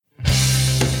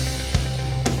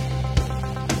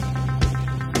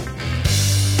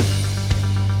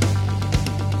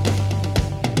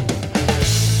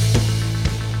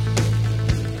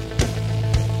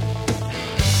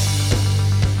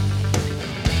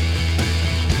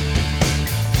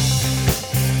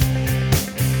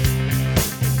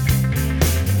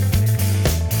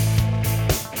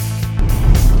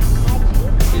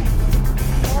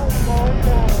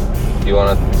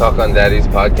talk on Daddy's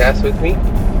podcast with me?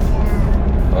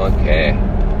 Yeah. Okay.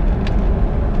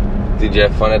 Did you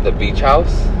have fun at the beach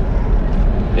house?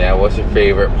 Yeah, what's your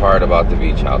favorite part about the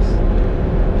beach house?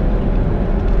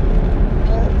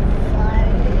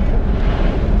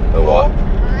 The what?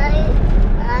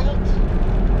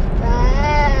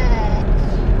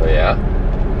 Oh yeah?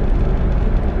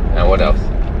 And what else?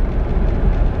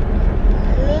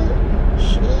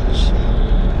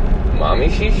 Mommy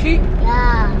Shishi?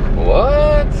 Yeah.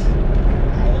 What?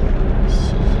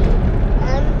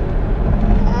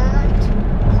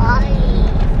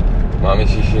 Mommy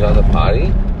Shishi on the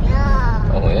potty?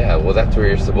 Yeah. Oh yeah, well that's where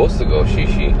you're supposed to go,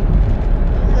 Shishi.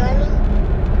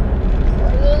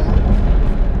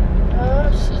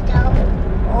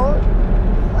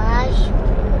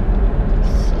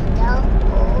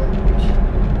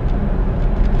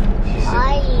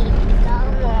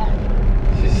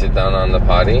 She sit down on the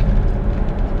potty?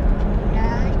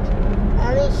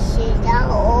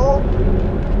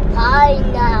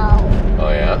 Now. Oh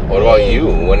yeah? What about you?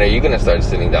 When are you gonna start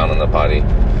sitting down on the potty?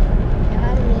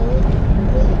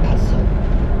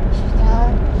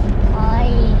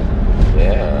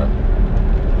 Yeah.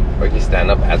 Or you stand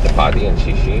up at the potty and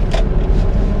Shishi?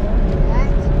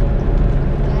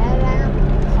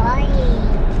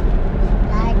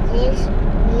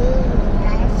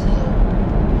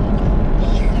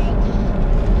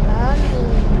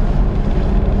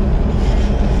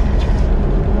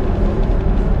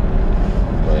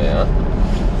 Oh yeah?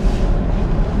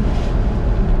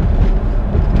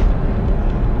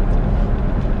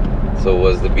 So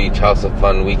was the beach house a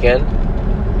fun weekend?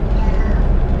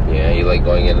 Yeah, you like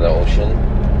going into the ocean?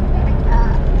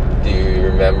 Do you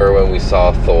remember when we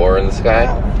saw Thor in the sky?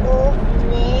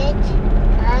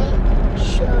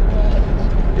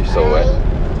 You're so wet.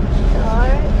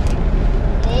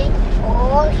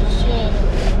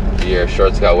 Your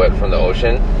shorts got wet from the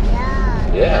ocean?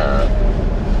 Yeah.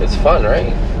 It's fun,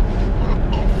 right?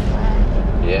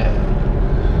 Yeah.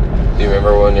 Do you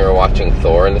remember when you were watching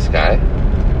Thor in the sky?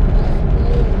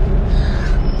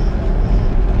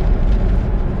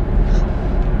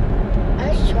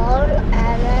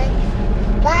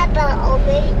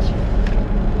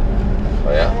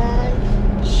 Oh yeah?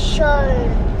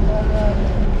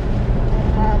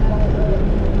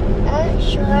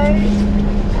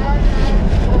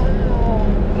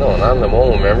 No, not in the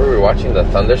moment. Remember we were watching the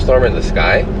thunderstorm in the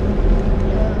sky?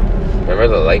 Remember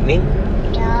the lightning?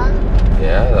 Yeah.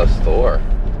 Yeah, that was Thor.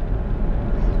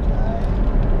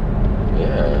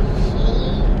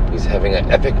 Yeah. He's having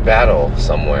an epic battle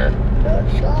somewhere.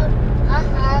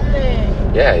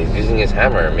 Yeah, he's using his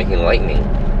hammer, making lightning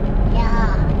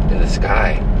in the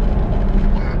sky.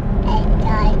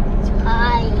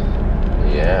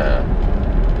 Yeah.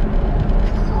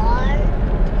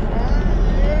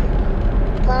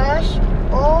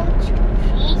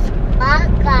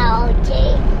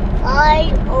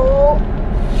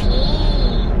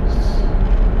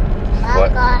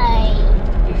 What?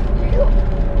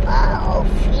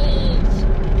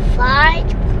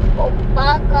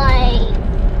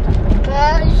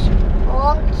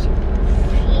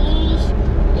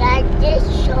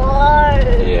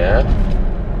 Yeah.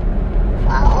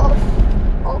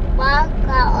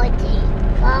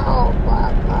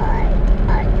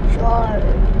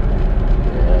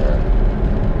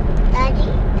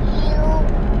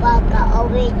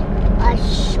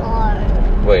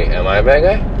 Wait, am I a bad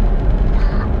guy?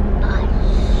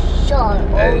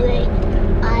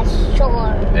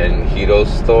 And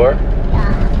Hito's Thor?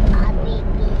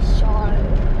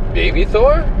 Baby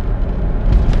Thor?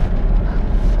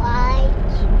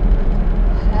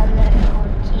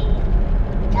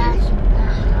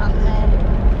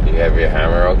 You have your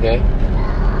hammer, okay?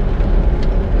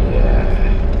 Yeah.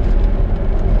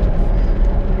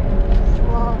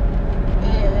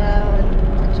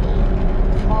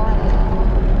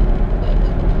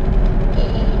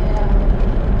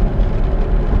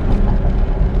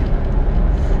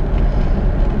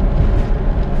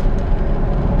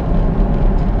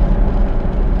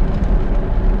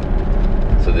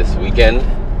 So this weekend,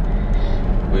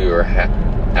 we were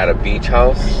at a beach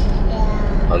house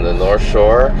on the North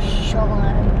Shore.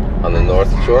 On the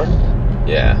North Shore?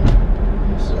 Yeah.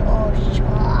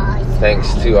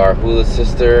 Thanks to our hula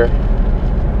sister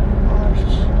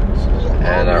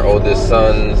and our oldest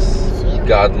son's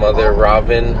godmother,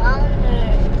 Robin.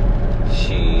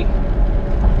 She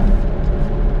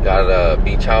got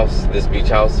this beach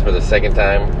house for the second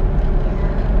time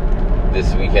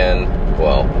this weekend.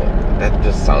 Well, that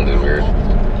just sounded weird.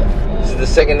 This is the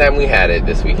second time we had it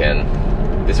this weekend.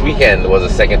 This weekend was the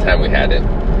second time we had it.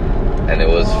 And it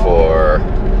was for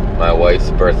my wife's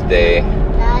birthday.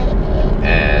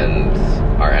 and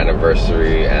our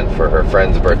anniversary and for her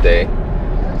friend's birthday.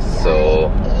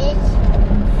 So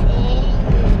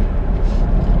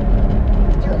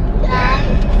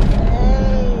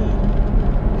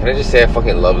can I just say I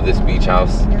fucking love this beach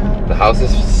house? The house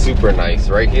is super nice,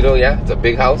 right, Hito? Yeah, it's a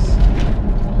big house.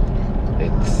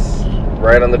 It's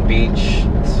right on the beach.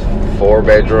 It's 4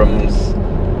 bedrooms,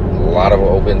 a lot of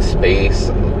open space,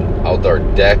 outdoor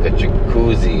deck, a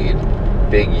jacuzzi,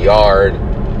 big yard.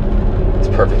 It's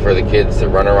perfect for the kids to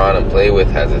run around and play with.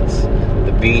 Has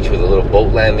the beach with a little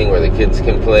boat landing where the kids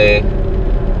can play.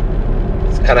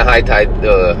 It's kind of high tide.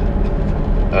 The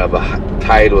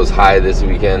tide was high this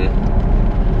weekend,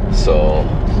 so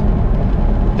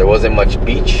there wasn't much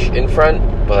beach in front,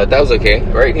 but that was okay,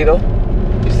 right, Hito?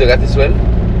 You still got to swim?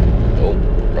 Oh,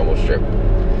 almost tripped.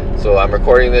 So I'm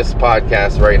recording this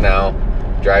podcast right now,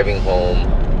 driving home.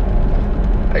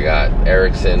 I got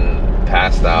Erickson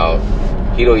passed out.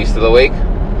 Hito, you still awake?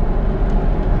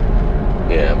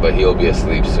 Yeah, but he'll be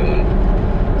asleep soon.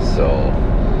 So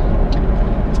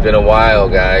it's been a while,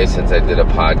 guys, since I did a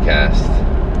podcast.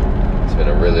 It's been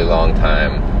a really long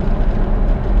time.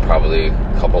 Probably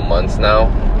a couple months now.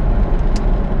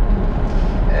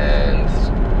 And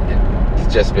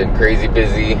it's just been crazy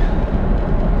busy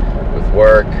with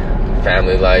work,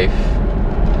 family life.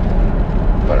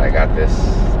 But I got this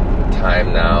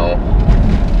time now.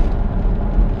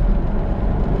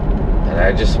 And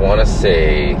I just want to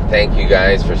say thank you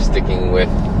guys for sticking with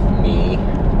me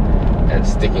and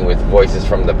sticking with Voices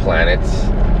from the Planet.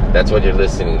 That's what you're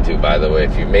listening to, by the way.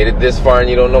 If you made it this far and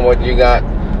you don't know what you got,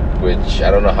 which I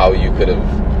don't know how you could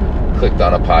have clicked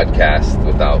on a podcast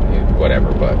without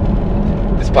whatever, but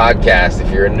this podcast, if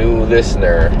you're a new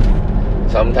listener,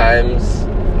 sometimes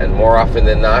and more often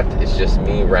than not, it's just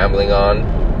me rambling on,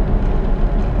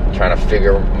 trying to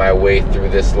figure my way through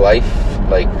this life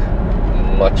like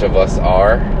much of us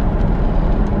are.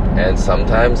 And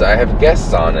sometimes I have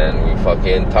guests on and we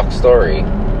fucking talk story.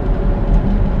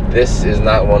 This is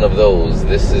not one of those.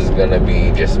 This is gonna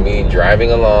be just me driving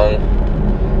home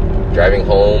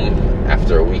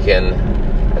after a weekend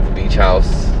at the beach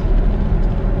house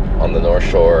on the North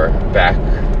Shore, back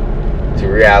to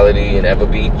reality in Eva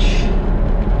Beach,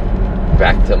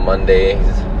 back to Mondays,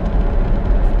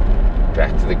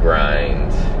 back to the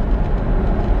grind.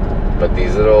 But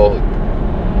these little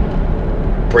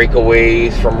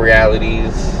breakaways from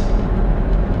realities,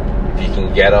 if you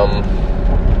can get them,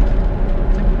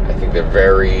 I think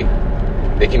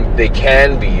they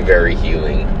can be very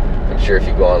healing. I'm sure if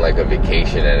you go on like a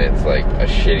vacation and it's like a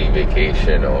shitty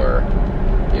vacation, or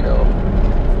you know,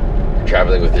 you're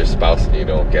traveling with your spouse and you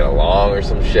don't get along or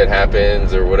some shit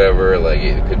happens or whatever, like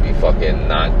it could be fucking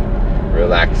not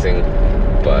relaxing.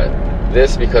 But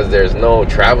this, because there's no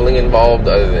traveling involved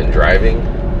other than driving,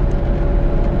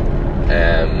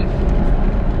 and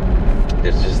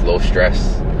there's just low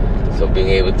stress, so being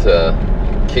able to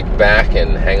kick back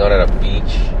and hang out at a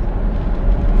beach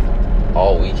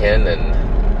all weekend and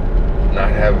not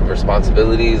have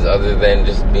responsibilities other than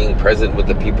just being present with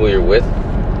the people you're with.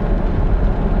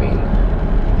 I mean,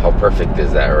 how perfect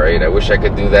is that, right? I wish I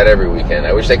could do that every weekend.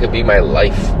 I wish that could be my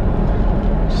life.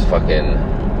 Just fucking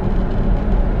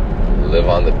live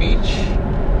on the beach.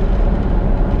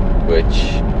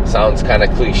 Which sounds kind of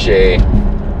cliche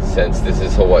since this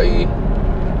is Hawaii.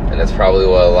 And that's probably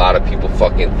what a lot of people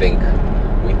fucking think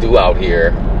we do out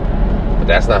here. But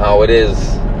that's not how it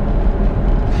is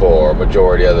for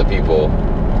majority of the people.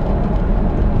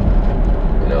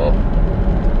 You know,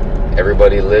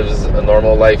 everybody lives a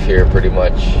normal life here pretty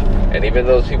much. And even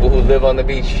those people who live on the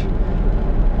beach,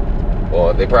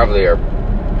 well, they probably are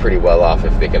pretty well off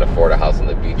if they can afford a house on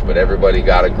the beach. But everybody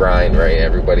gotta grind, right?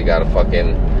 Everybody gotta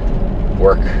fucking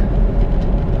work.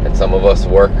 And some of us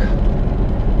work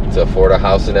to afford a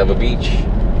house in Eva Beach.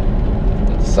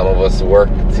 And some of us work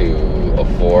to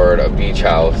afford a beach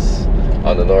house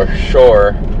on the North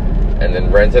Shore and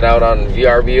then rent it out on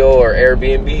VRBO or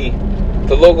Airbnb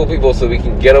to local people so we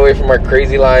can get away from our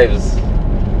crazy lives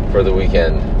for the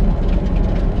weekend.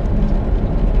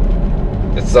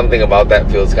 It's something about that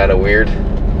feels kind of weird,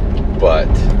 but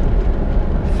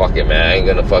fuck it, man, I ain't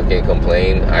gonna fucking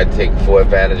complain. I take full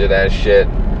advantage of that shit.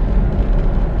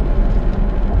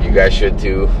 You guys should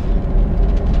too.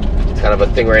 It's kind of a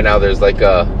thing right now. There's like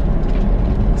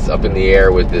it's up in the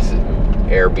air with this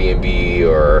Airbnb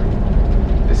or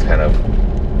this kind of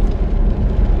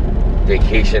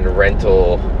vacation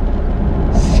rental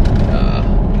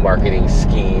marketing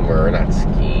scheme, or not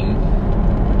scheme,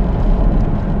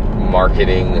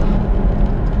 marketing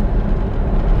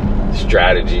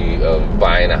strategy of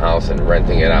buying a house and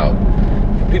renting it out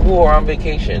for people who are on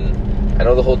vacation. I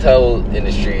know the hotel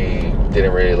industry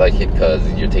didn't really like it because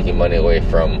you're taking money away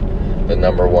from the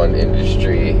number one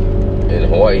industry in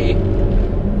Hawaii.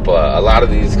 But a lot of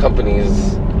these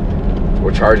companies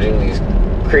were charging these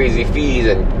crazy fees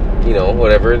and, you know,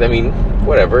 whatever. I mean,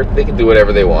 whatever. They can do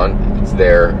whatever they want. It's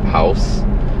their house.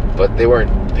 But they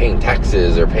weren't paying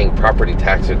taxes or paying property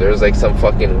tax. Or there was like some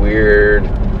fucking weird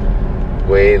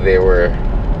way they were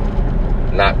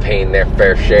not paying their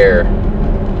fair share.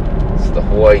 It's the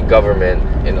Hawaii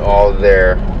government, in all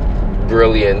their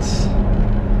brilliance,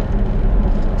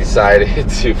 decided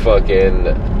to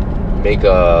fucking make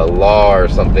a law or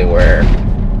something where,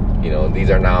 you know, these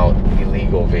are now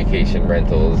illegal vacation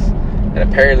rentals. And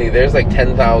apparently there's like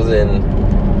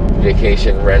 10,000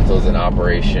 vacation rentals in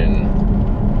operation.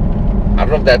 I don't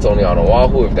know if that's only on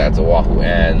Oahu, if that's Oahu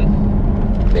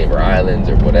and neighbor islands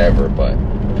or whatever, but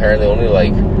apparently only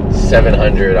like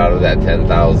 700 out of that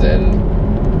 10,000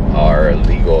 are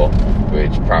legal,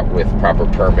 with proper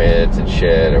permits and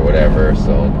shit or whatever.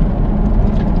 So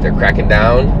they're cracking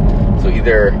down. So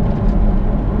either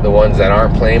the ones that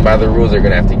aren't playing by the rules are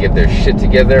gonna have to get their shit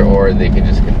together, or they can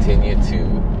just continue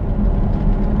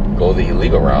to go the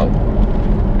illegal route.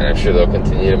 And I'm sure they'll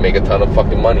continue to make a ton of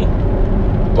fucking money,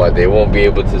 but they won't be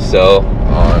able to sell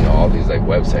on all these like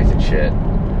websites and shit.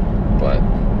 But,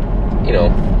 you know,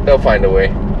 they'll find a way.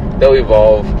 They'll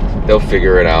evolve. They'll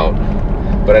figure it out.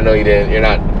 But I know you're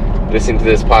not listening to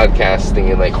this podcast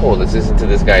thinking like, oh, let's listen to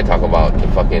this guy talk about the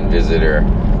fucking visitor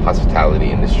hospitality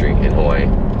industry in Hawaii.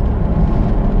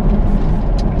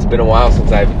 It's been a while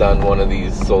since I've done one of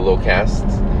these solo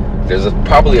casts. There's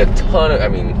probably a ton of,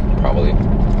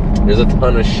 there's a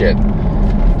ton of shit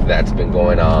that's been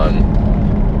going on,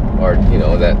 or, you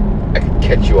know, that I could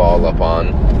catch you all up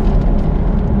on.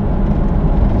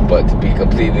 But to be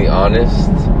completely honest,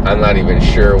 I'm not even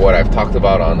sure what I've talked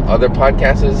about on other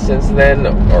podcasts since then,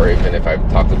 or even if I've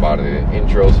talked about it in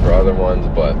intros for other ones.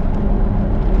 But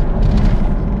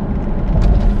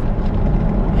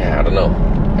yeah, I don't know.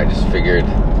 I just figured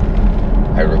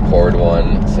I'd record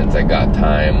one since I got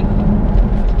time.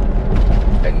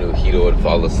 I knew Hito would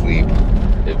fall asleep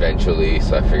eventually,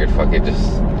 so I figured, fuck it,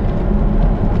 just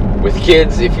with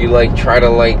kids, if you like try to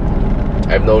like,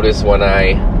 I've noticed when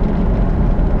I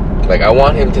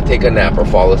want him to take a nap or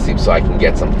fall asleep so I can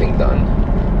get something done,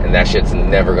 and that shit's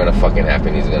never gonna fucking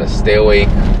happen. He's gonna stay awake.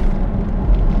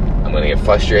 I'm gonna get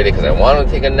frustrated because I want him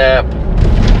to take a nap.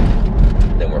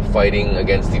 Then we're fighting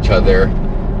against each other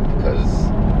because,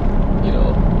 you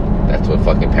know, that's what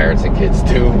fucking parents and kids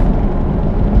do.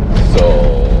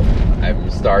 So I'm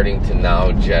starting to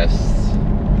now just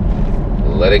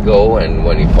let it go, and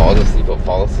when he falls asleep, he'll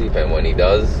fall asleep, and when he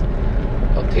does,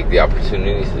 I'll take the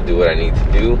opportunity to do what I need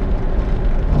to do.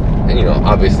 And, you know,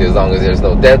 obviously, as long as there's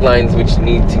no deadlines which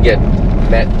need to get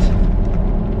met.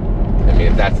 I mean,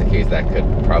 if that's the case, that could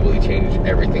probably change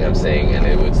everything I'm saying, and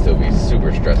it would still be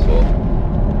super stressful.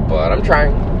 But I'm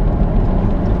trying.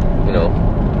 You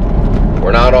know,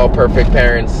 we're not all perfect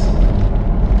parents,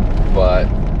 but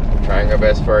trying our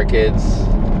best for our kids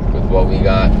with what we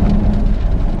got.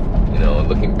 You know,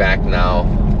 looking back now,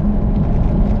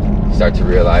 you start to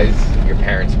realize your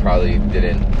parents probably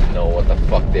didn't know what the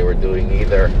fuck they were doing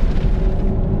either.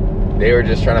 They were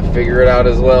just trying to figure it out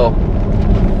as well.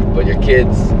 But your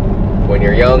kids, when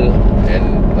you're young,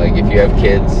 and like if you have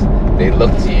kids, they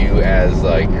look to you as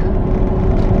like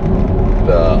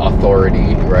the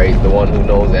authority, right? The one who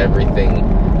knows everything,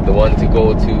 the one to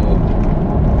go to,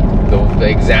 the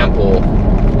example.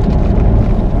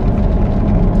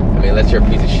 I mean, unless you're a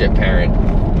piece of shit parent,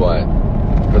 but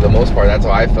for the most part, that's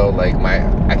how I felt. Like my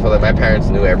parents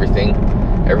knew everything.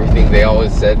 Everything they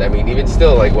always said. I mean, even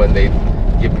still, like when they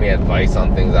give me advice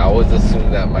on things, I always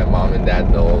assume that my mom and dad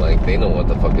know, like they know what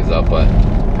the fuck is up. But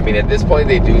I mean, at this point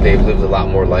they do. They've lived a lot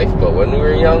more life. But when we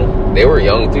were young, they were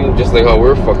young too, just like how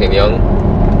we're fucking young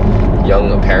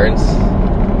parents.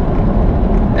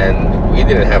 And we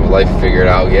didn't have life figured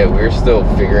out yet. We were still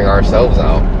figuring ourselves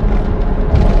out.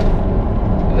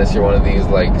 Unless you're one of these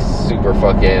like super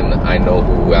fucking, I know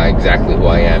exactly who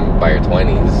I am by your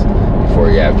 20s before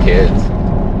you have kids.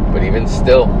 But even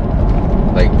still,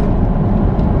 like,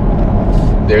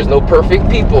 there's no perfect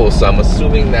people, so I'm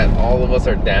assuming that all of us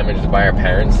are damaged by our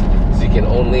parents. So you can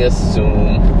only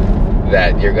assume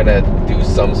that you're gonna do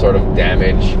some sort of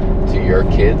damage to your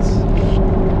kids.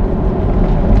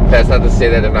 That's not to say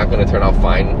that they're not gonna turn out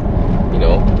fine, you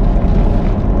know.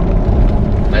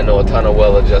 I know a ton of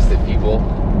well-adjusted people.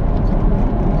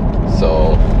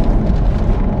 So,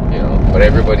 you know, but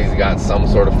everybody's got some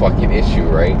sort of fucking issue,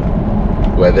 right?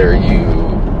 Whether you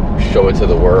show it to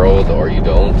the world or you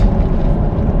don't.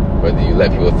 Whether you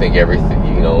let people think everything,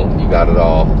 you know, you got it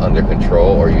all under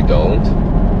control or you don't.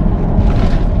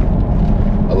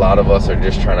 a lot of us are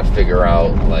just trying to figure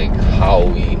out like how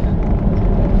we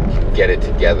get it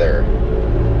together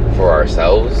for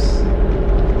ourselves.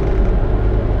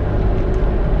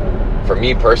 For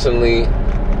me personally,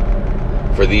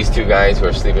 for these two guys who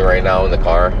are sleeping right now in the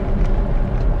car,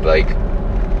 like,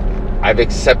 I've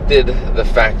accepted the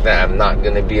fact that I'm not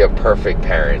gonna be a perfect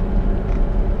parent.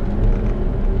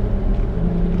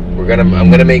 I'm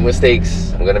gonna make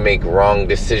mistakes. I'm gonna make wrong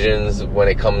decisions when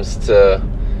it comes to,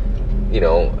 you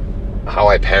know, how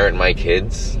I parent my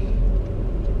kids.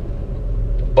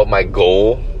 But my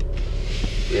goal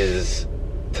is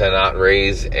to not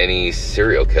raise any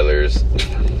serial killers.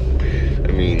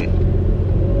 I mean,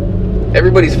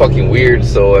 everybody's fucking weird,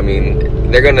 so I mean,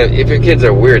 if your kids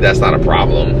are weird, that's not a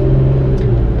problem.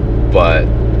 But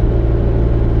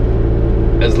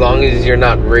as long as you're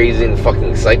not raising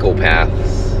fucking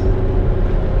psychopaths,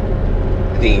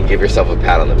 I think you can give yourself a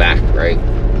pat on the back, right?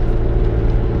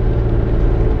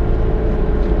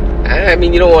 I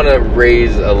mean, you don't want to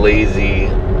raise a lazy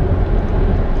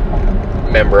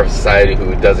member of society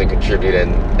who doesn't contribute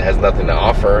and has nothing to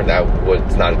offer.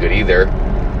 It's not good either.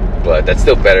 But that's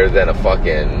still better than a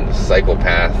fucking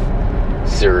psychopath,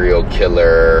 serial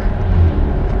killer,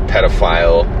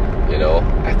 pedophile, you know?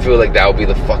 I feel like that would be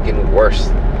the fucking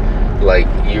worst. Like,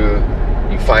 you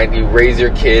raise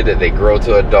your kid, they grow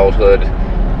to adulthood,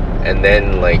 and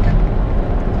then, like,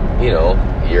 you know,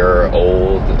 you're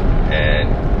old, and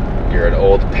you're an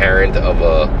old parent of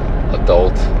a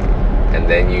adult, and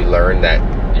then you learn that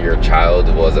your child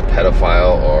was a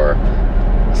pedophile or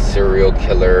a serial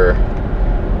killer.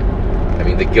 I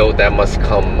mean, the guilt that must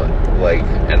come, like,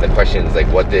 and the questions, like,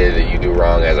 what did you do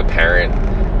wrong as a parent?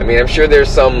 I mean, I'm sure there's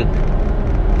some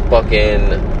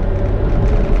fucking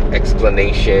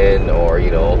explanation, or,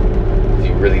 you know, if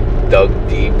you really dug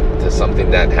deep to something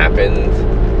that happened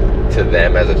to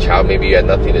them as a child, maybe you had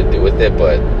nothing to do with it,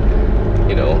 but,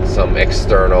 you know, some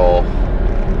external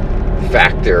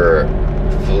factor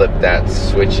flipped that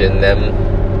switch in them.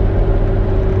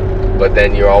 But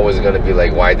then you're always going to be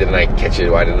like, why didn't I catch it?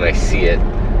 Why didn't I see it?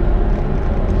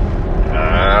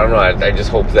 I don't know. I just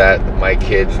hope that my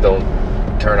kids don't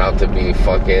turn out to be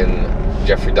fucking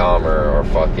Jeffrey Dahmer or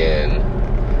fucking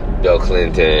Bill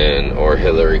Clinton or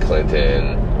Hillary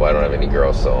Clinton. Well, I don't have any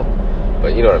girls, so.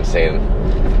 But you know what I'm saying.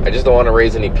 I just don't want to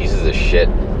raise any pieces of shit.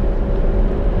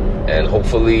 And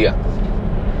hopefully,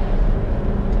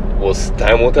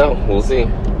 time will tell. We'll see.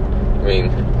 I mean,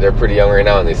 they're pretty young right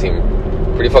now, and they seem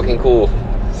pretty fucking cool.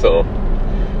 So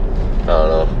I don't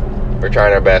know. We're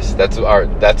trying our best. That's the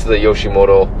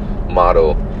Yoshimoto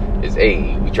motto. Is,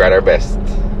 hey, we tried our best.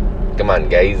 Come on,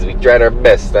 guys, we tried our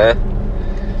best, huh?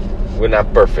 We're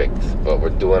not perfect, but we're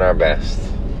doing our best,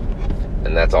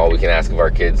 and that's all we can ask of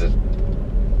our kids.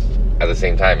 At the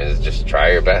same time, is just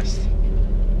try your best.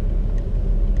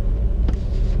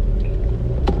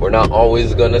 We're not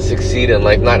always gonna succeed in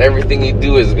life. Not everything you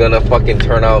do is gonna fucking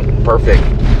turn out perfect.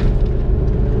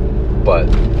 But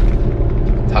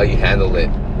it's how you handle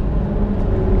it,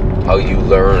 how you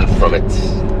learn from it,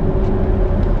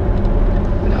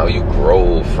 and how you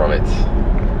grow from it.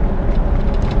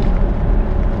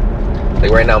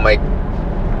 Like right now, my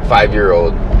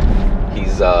 5-year-old,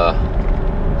 he's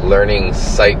learning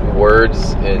sight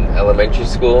words in elementary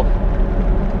school.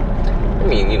 I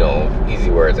mean, you know, easy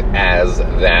words like as,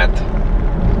 that,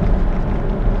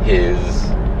 his,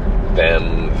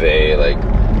 them, they, like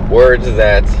words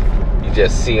that you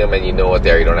just see them and you know what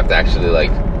they are. You don't have to actually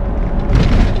like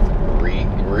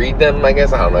read them, I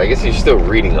guess. I don't know. I guess you're still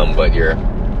reading them, but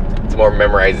it's more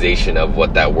memorization of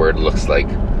what that word looks like.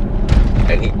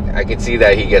 And I can see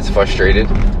that he gets frustrated,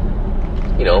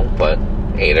 you know, but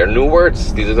hey, they're new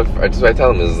words. That's what I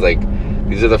tell him, is like,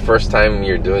 these are the first time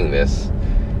you're doing this.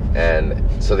 And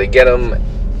so they get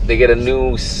a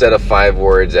new set of 5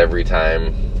 words every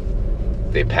time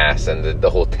they pass. And the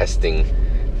whole testing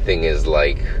thing is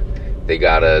like, they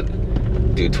gotta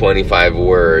do 25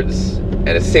 words, and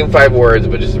it's the same 5 words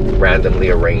but just randomly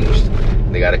arranged.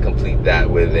 They gotta complete that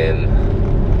within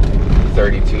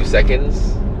 32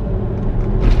 seconds,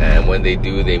 and when they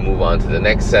do, they move on to the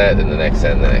next set and the next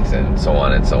set and the next set, and so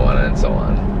on and so on and so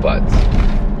on. But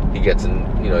he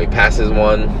passes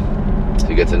one, so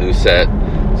he gets a new set,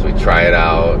 so we try it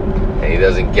out, and he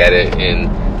doesn't get it in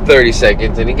 30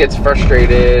 seconds, and he gets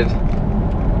frustrated,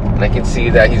 and I can see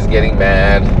that he's getting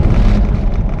mad.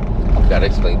 Gotta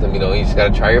explain to him, you just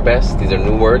gotta try your best. These are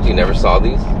new words, you never saw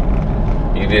these.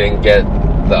 You didn't get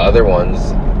the other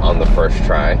ones on the first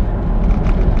try.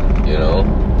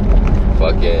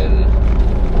 Fucking,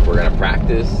 we're gonna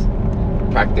practice.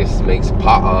 Practice makes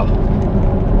pa'a,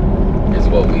 is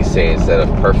what we say instead of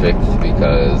perfect,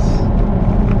 because,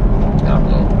 I don't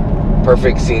know,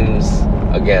 perfect seems,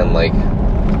 again, like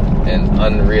an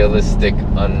unrealistic,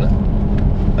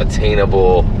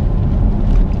 unattainable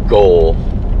goal,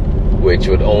 which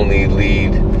would only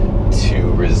lead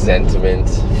to resentment,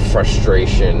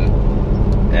 frustration,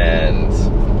 and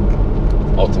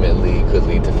ultimately could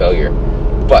lead to failure.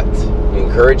 But we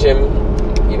encourage him,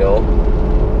 you know,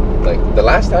 like the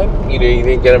last time, you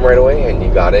didn't get him right away, and you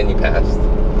got it and you passed.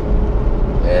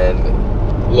 And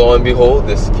lo and behold,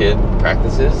 this kid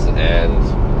practices, and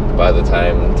by the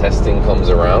time testing comes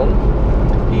around,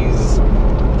 he's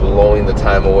blowing the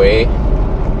time away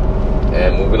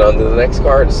and moving on to the next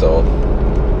card. So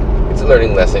it's a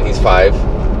learning lesson. He's 5,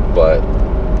 but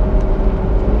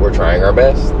we're trying our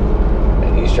best,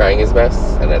 and he's trying his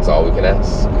best, and that's all we can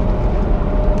ask.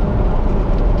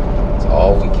 That's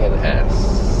all we can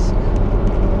ask.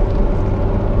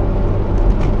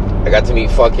 I got to meet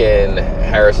fucking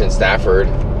Harrison Stafford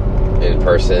in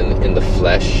person, in the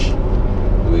flesh.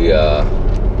 We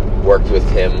worked with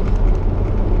him.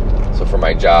 So for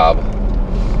my job,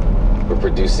 we're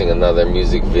producing another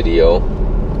music video,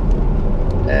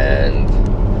 and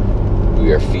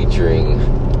we are featuring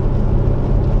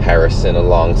Harrison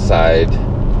alongside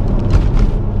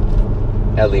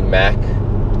Ellie Mack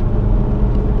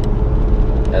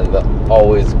and the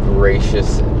always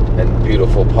gracious and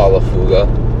beautiful Paula Fuga.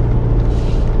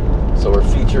 So we're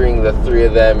featuring the 3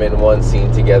 of them in one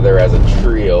scene together as a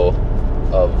trio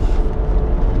of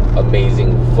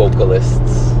amazing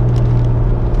vocalists.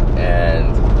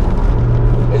 And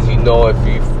as you know, if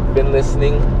you've been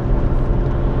listening,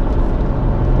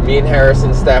 me and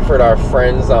Harrison Stafford are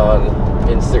friends on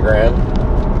Instagram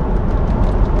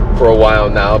for a while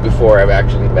now, before I've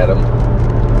actually met him.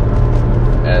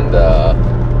 And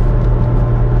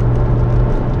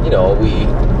you know, we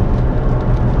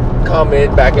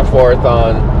comment back and forth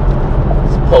on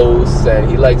his posts, and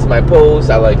he likes my posts,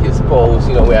 I like his posts.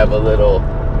 You know, we have a little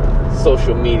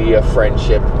social media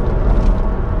friendship,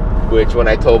 which when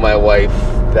I told my wife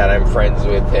that I'm friends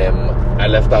with him, I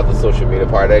left out the social media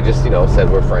part. I just, said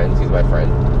we're friends, he's my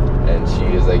friend. And she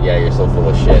is like, yeah, you're so full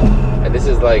of shit. And this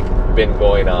has like been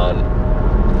going on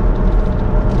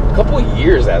a couple of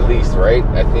years at least, right?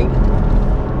 I think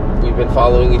we've been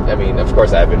following, I mean, of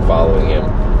course I've been following him,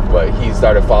 but he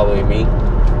started following me.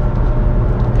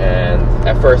 And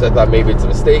at first I thought maybe it's a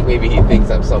mistake, maybe he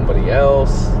thinks I'm somebody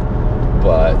else.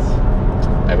 But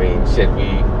I mean, shit,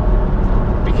 we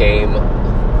became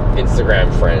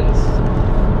Instagram friends.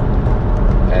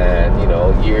 And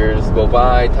years go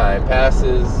by, time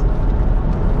passes,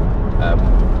 I'm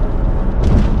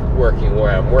working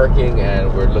where I'm working,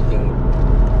 and we're looking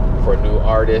for new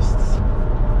artists,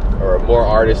 or more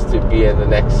artists to be in the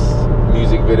next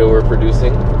music video we're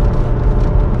producing.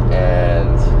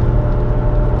 And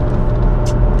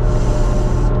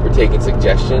we're taking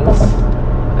suggestions,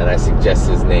 and I suggest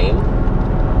his name,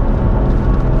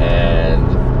 and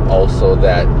also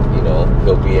that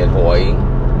he'll be in Hawaii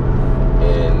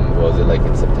in, what was it, like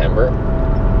in September?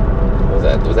 Was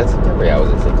that September? Yeah, it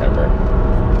was in September.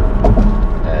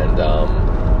 And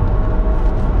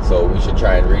so we should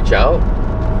try and reach out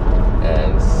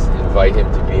and invite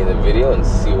him to be in the video and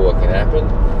see what can happen.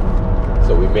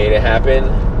 So we made it happen,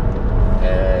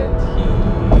 and he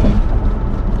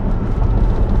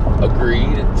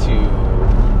agreed to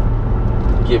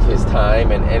give his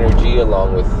time and energy,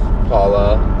 along with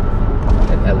Paula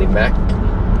and Ellie Mack,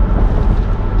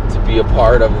 to be a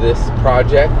part of this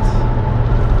project.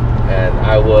 And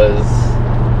I was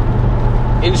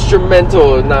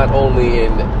instrumental not only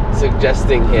in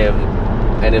suggesting him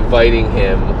and inviting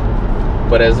him,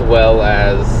 but as well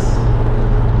as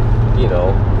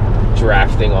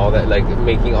drafting all that, like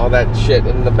making all that shit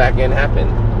in the back end happen.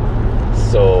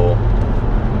 So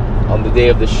on the day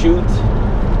of the shoot,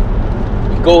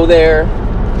 we go there,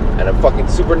 and I'm fucking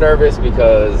super nervous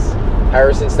because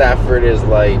Harrison Stafford is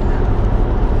like,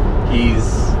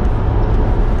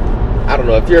 I don't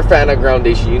know, if you're a fan of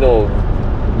Groundation, you know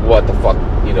what the fuck,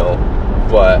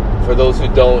 but for those who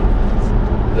don't,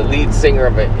 the lead singer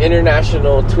of an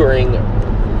international touring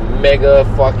mega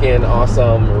fucking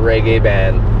awesome reggae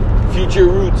band, Future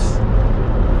Roots.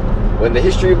 When the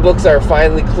history books are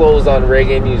finally closed on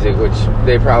reggae music, which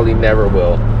they probably never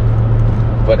will,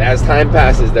 but as time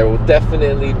passes, there will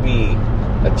definitely be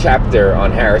a chapter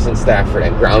on Harrison Stafford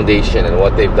and Groundation and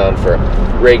what they've done for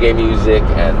reggae music,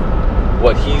 and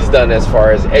what he's done as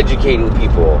far as educating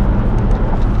people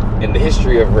in the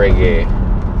history of reggae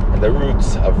and the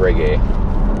roots of reggae.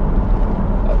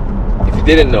 If you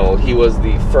didn't know, he was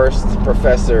the first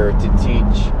professor to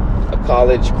teach a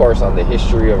college course on the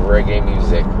history of reggae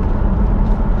music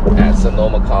at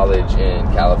Sonoma College in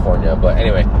California. But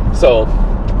anyway, so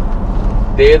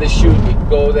day of the shoot, we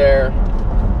go there,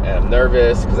 and I'm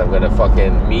nervous because I'm going to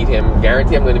fucking meet him.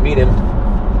 Guarantee I'm going to meet him.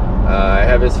 I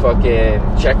have his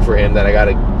fucking check for him that I got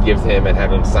to give to him and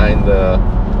have him sign the,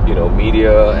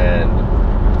 media and,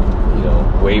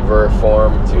 waiver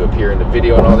form to appear in the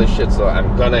video and all this shit. So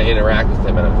I'm going to interact with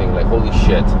him, and I'm thinking, like, holy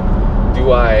shit,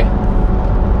 do I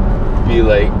be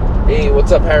like, hey,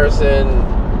 what's up, Harrison?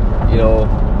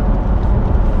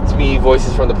 It's me,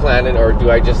 Voices from the Planet, or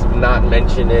do I just not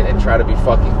mention it and try to be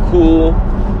fucking cool?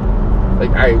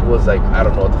 Like, I was like, I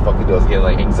don't know what the fuck to do. I was getting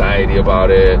like anxiety about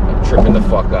it. I'm tripping the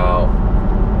fuck out.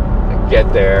 I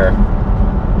get there,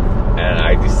 and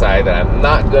I decide that I'm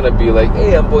not gonna be like,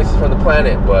 hey, I'm Voices from the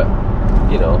Planet, but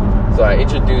so I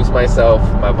introduce myself.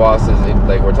 My boss is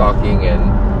like, we're talking, and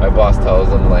my boss tells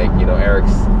him, like, Eric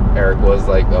was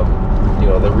like,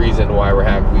 the reason why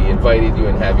we invited you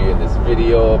and have you in this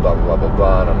video, blah blah blah blah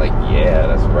blah. And I'm like, yeah,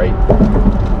 that's right.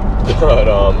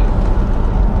 But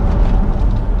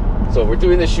so we're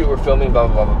doing the shoot, we're filming, blah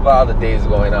blah blah blah blah. The day is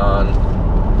going on,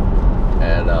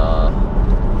 and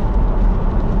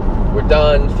we're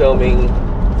done filming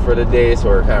for the day, so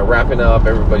we're kind of wrapping up.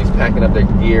 Everybody's packing up their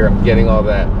gear. I'm getting all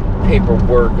that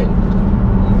paperwork and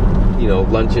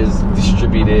lunches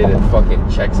distributed and fucking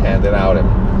checks handed out and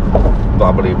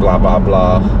blah blah blah blah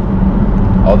blah.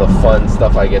 All the fun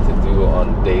stuff I get to do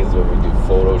on days when we do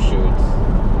photo shoots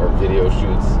or video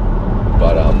shoots.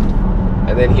 But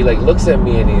and then he like looks at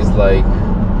me and he's like,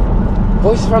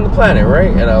 Voices from the Planet,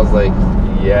 right? And I was like,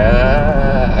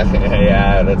 yeah,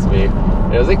 yeah, that's me.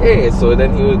 And I was like, hey. So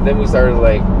then we started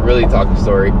like really talking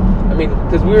story. I mean,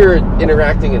 because we were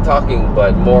interacting and talking,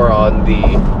 but more on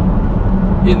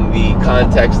in the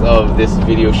context of this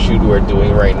video shoot we're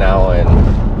doing right now, and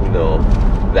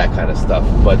that kind of stuff.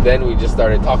 But then we just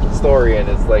started talking story, and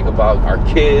it's like about our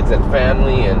kids and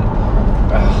family, and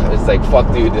it's like,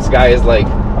 fuck, dude, this guy is like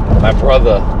my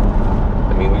brother.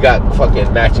 I mean, we got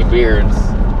fucking matching beards,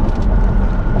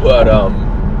 but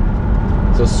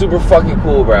so super fucking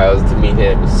cool, bro, to meet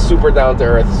him. Super down to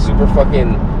earth, super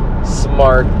fucking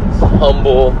smart,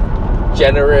 humble,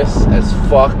 generous as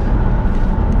fuck.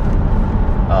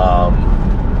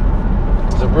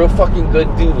 He's a real fucking good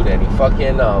dude, and he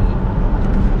fucking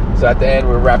so at the end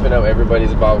we're wrapping up,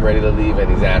 everybody's about ready to leave, and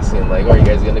he's asking like, are you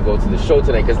guys gonna go to the show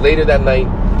tonight? Because later that night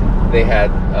they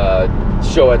had a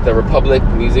show at the Republic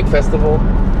Music Festival,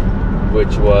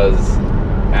 which was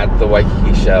at the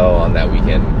Waikiki Shell on that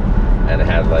weekend, and it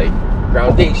had like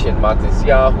Groundation, Matis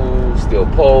Yahoo, Steel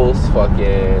Pulse,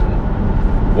 fucking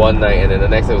one night, and then the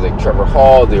next day was like Trevor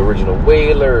Hall, the Original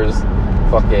Wailers,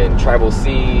 fucking Tribal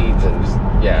Seeds, and just,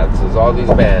 yeah, so there's all these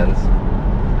bands.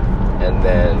 And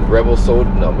then Rebel Soul,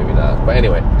 no, maybe not, but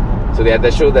anyway, so they had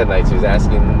that show that night. So he's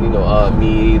asking, me,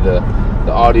 the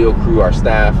audio crew, our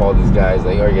staff, all these guys,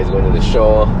 like, are you guys going to the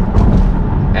show?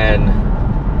 And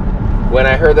when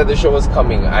I heard that the show was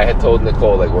coming, I had told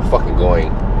Nicole, like, we're fucking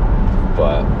going.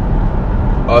 But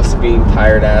us being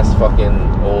tired ass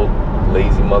fucking old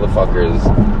lazy motherfuckers,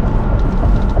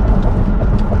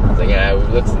 it's like, yeah,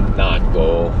 let's not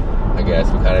go. I guess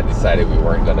we kind of decided we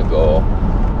weren't gonna go.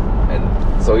 And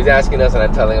so he's asking us, and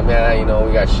I'm telling him, yeah,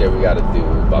 we got shit we gotta do,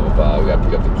 blah blah blah, we gotta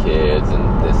pick up the kids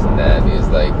and this and that. And he's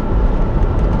like,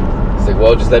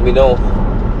 well, just let me know,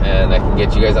 and I can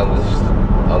get you guys on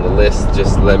the list.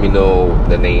 Just let me know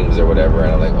the names or whatever.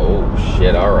 And I'm like, oh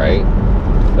shit, all right.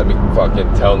 Let me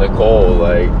fucking tell Nicole,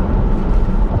 like,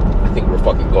 I think we're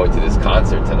fucking going to this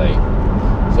concert tonight.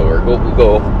 So we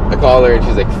go. I call her, and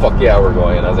she's like, fuck yeah, we're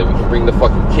going. And I was like, we can bring the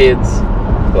fucking kids.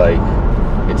 Like,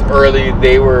 it's early.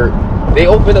 They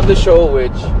opened up the show,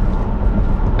 which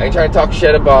I ain't trying to talk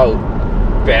shit about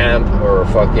BAMP or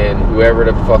fucking whoever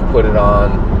the fuck put it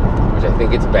on, which I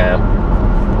think it's BAMP.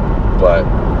 But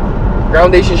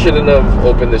Groundation shouldn't have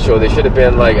opened the show. They should have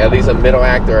been like at least a middle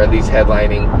act or at least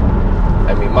headlining.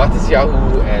 I mean, Matis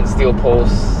Yahoo and Steel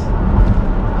Pulse,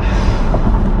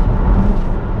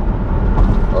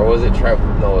 or was it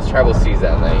No, it was Tribal Seas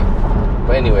that night.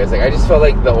 But anyways, like, I just felt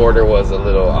like the order was a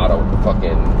little out of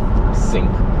fucking sync.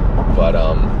 But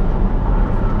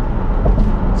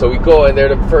so we go, and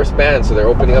they're the first band, so they're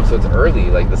opening up, so it's early,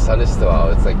 like the sun is still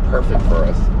out. It's like perfect for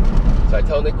us. So I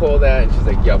tell Nicole that, and she's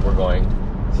like, yep, we're going.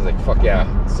 She's like, fuck yeah.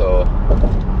 So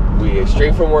we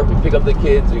straight from work, we pick up the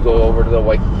kids, we go over to the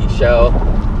Waikiki Shell,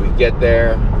 we get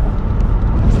there.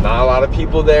 There's not a lot of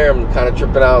people there. I'm kind of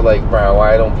tripping out, like, bro,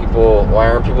 why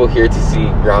aren't people here to see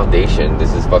Groundation?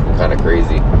 This is fucking kind of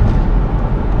crazy.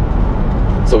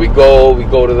 So we go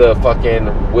to the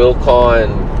fucking will call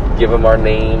and give them our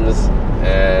names,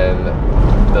 and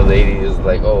the lady is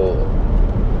like, oh,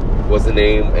 what's the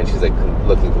name? And she's like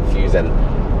looking confused, and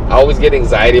I always get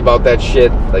anxiety about that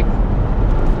shit. Like,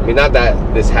 I mean, not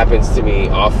that this happens to me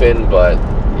often, but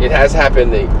it has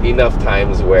happened enough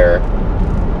times where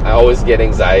I always get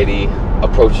anxiety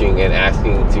approaching and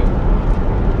asking to,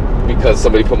 because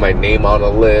somebody put my name on a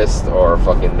list, or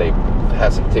fucking they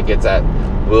have some tickets that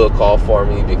will call for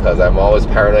me, because I'm always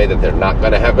paranoid that they're not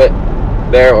gonna have it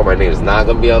there, or my name is not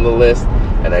gonna be on the list,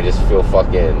 and I just feel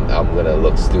fucking, I'm gonna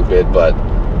look stupid. But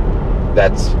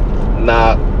that's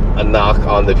not a knock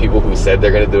on the people who said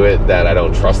they're gonna do it, that I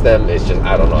don't trust them. It's just,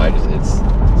 I don't know, it's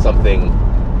something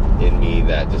in me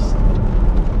that just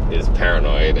is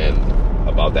paranoid and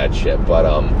about that shit. But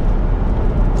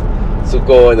so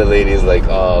go, and the lady's like,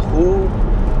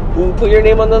 who put your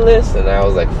name on the list? And I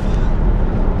was like,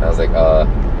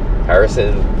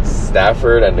 Harrison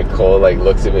Stafford. And Nicole like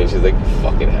looks at me and she's like, you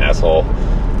fucking asshole,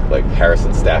 like,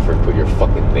 Harrison Stafford put your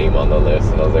fucking name on the list.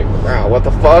 And I was like, wow, what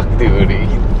the fuck, dude?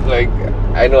 Like,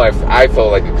 I know I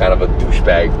felt like a kind of a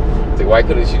douchebag. It's like, why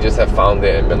couldn't she just have found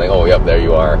it and been like, oh, yep, there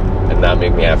you are, and not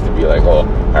make me have to be like, oh,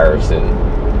 Harrison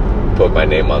put my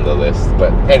name on the list.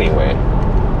 But anyway,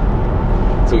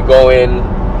 so we go in.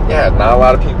 Yeah, not a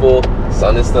lot of people.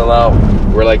 Sun is still out.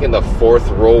 We're like in the fourth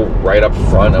row right up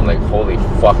front. I'm like, holy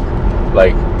fuck.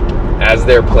 Like, as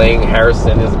they're playing,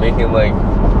 Harrison is making like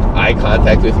eye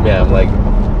contact with me. I'm like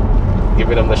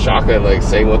giving him the shotgun, like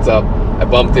saying what's up. I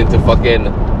bumped into fucking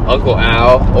Uncle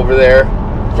Al over there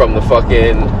from the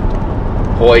fucking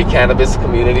Hawaii cannabis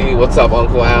community. What's up,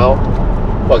 Uncle Al?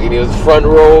 Fucking, he was front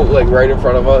row, like right in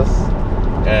front of us.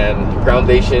 And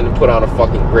Groundation put on a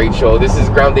fucking great show. This is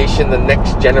Groundation, the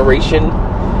next generation.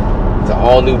 It's an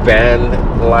all new band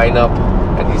lineup,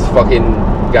 and these fucking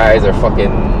guys are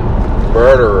fucking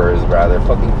murderers, rather,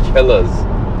 fucking killers.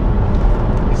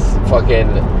 It's fucking,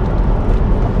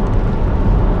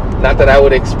 not that I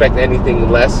would expect anything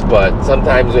less, but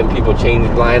sometimes when people change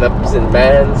lineups in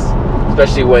bands,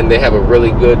 especially when they have a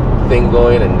really good thing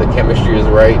going and the chemistry is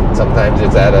right, sometimes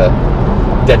it's at a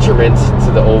detriment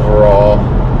to the overall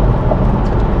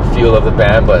feel of the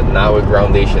band. But now with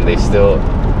Groundation, they still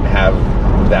have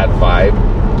that vibe,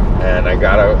 and I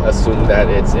gotta assume that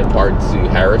it's in part to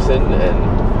Harrison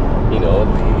and, you know,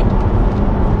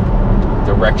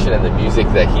 the direction and the music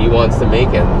that he wants to make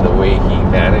and the way he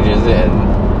manages it,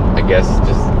 and I guess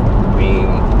just being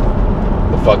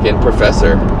the fucking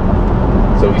professor.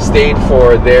 So we stayed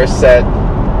for their set,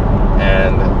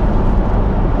 and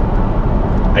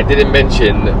I didn't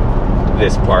mention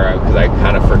this part because I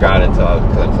kind of forgot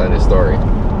because I'm telling this story.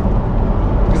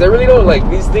 Because I really don't like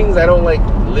these things. I don't like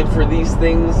live for these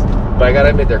things, but I gotta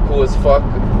admit they're cool as fuck.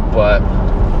 But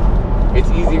it's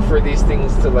easy for these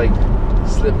things to like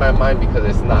slip my mind because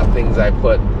it's not things I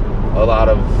put a lot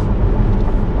of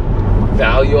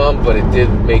value on, but it did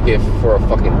make it for a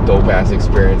fucking dope ass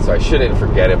experience, so I shouldn't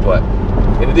forget it. But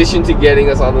in addition to getting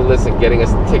us on the list and getting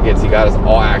us tickets, he got us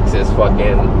all access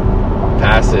fucking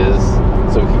passes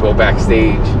so we could go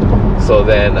backstage. So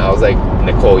then I was like,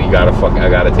 Nicole, I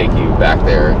gotta take you back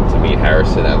there to meet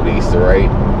Harrison at least, right?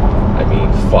 I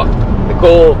mean, fuck.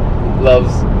 Nicole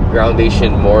loves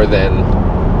Groundation more than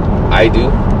I do.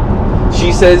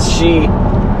 She says she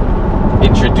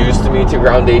introduced me to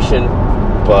Groundation,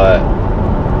 but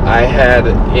I had,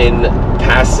 in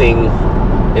passing,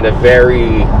 in a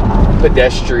very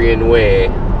pedestrian way,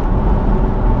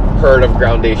 heard of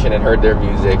Groundation and heard their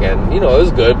music, and, you know, it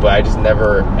was good, but I just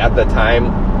never, at the time,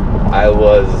 I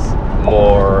was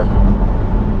more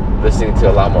listening to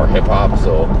a lot more hip-hop,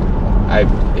 so I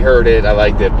heard it, I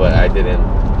liked it, but I didn't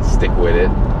stick with it.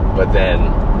 But then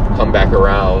come back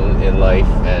around in life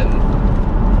and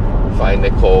find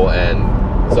Nicole, and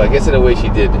so I guess in a way she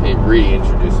did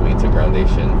reintroduce me to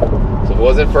Groundation. So if it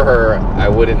wasn't for her, I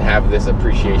wouldn't have this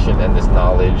appreciation and this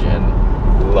knowledge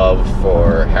and love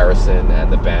for Harrison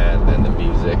and the band and the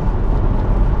music.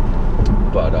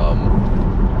 But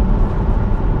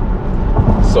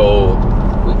so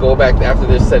we go back after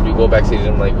this set. We go backstage and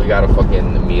I'm like, we gotta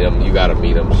fucking meet him. You gotta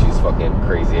meet him. She's fucking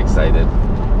crazy excited.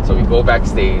 So we go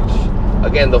backstage.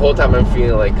 Again, the whole time I'm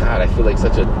feeling like, God, I feel like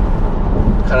such a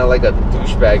kind of like a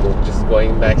douchebag just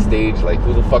going backstage. Like,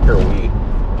 who the fuck are we?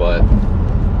 But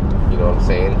you know what I'm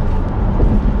saying?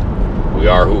 We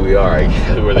are who we are.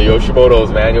 We're the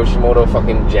Yoshimotos, man. Yoshimoto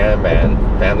fucking jam band,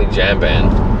 family jam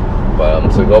band. But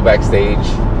so we go backstage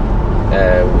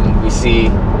and we see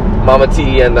Mama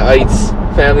T and the Ites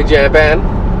family jam band,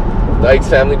 the Ites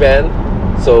family band.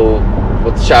 So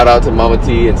let's shout out to Mama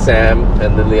T and Sam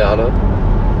and Liliana.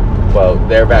 Well,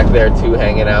 they're back there too,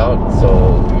 hanging out.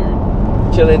 So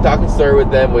we're chilling, talking story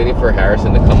with them, waiting for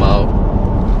Harrison to come out.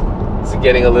 It's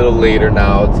getting a little later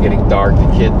now. It's getting dark.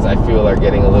 The kids, I feel, are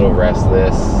getting a little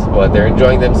restless, but they're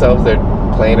enjoying themselves. They're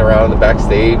playing around in the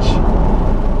backstage.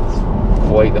 It's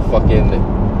quite a fucking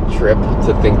trip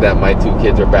to think that my two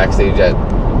kids are backstage at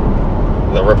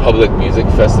the Republic Music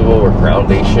Festival where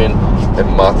Groundation and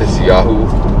Matisyahu,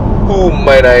 who,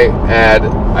 might I add,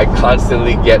 I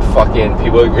constantly get fucking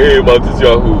people like, hey,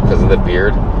 Matisyahu, because of the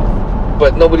beard.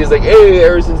 But nobody's like, hey,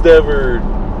 Harrison Stafford.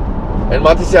 And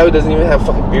Matisyahu doesn't even have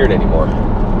fucking beard anymore.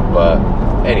 But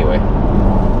anyway,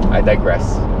 I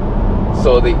digress.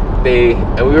 So they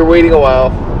and we were waiting a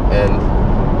while,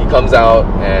 and he comes out,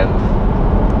 and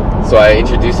so I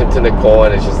introduced him to Nicole,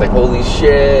 and it's just like, holy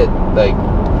shit, like,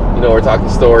 you know, we're talking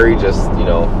story, just, you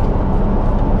know,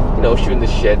 shooting the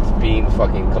shit, being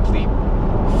fucking complete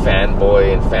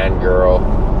fanboy and fangirl.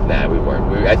 Nah, we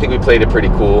weren't. I think we played it pretty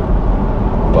cool,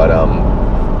 but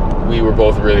we were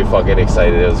both really fucking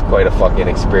excited. It was quite a fucking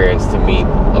experience to meet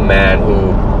a man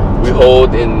who we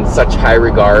hold in such high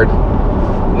regard,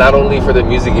 not only for the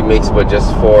music he makes, but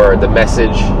just for the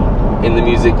message in the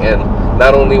music, and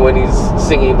not only when he's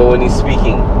singing, but when he's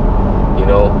speaking. You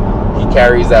know, he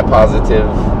carries that positive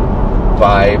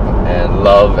vibe and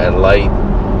love and light,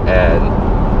 and,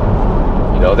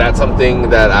 you know, that's something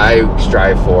that I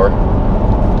strive for,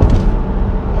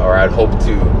 or I'd hope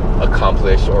to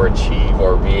accomplish or achieve,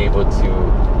 or be able to,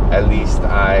 at least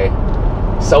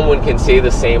someone can say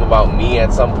the same about me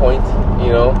at some point,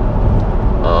 you know.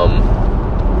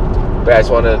 But I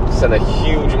just want to send a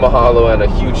huge mahalo and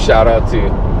a huge shout out to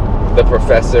the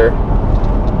professor,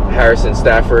 Harrison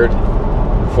Stafford,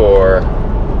 for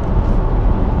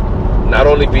not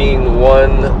only being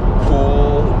one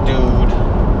cool dude,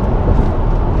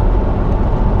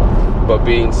 but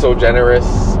being so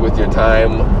generous with your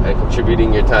time and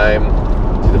contributing your time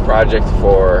to the project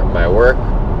for my work,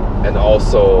 and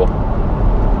also,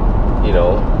 you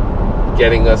know,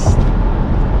 getting us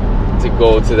to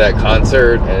go to that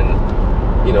concert, and,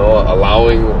 you know,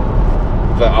 allowing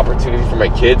the opportunity for my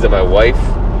kids and my wife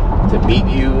to meet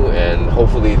you, and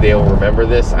hopefully they'll remember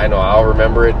this. I know I'll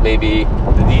remember it. Maybe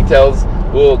the details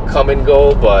will come and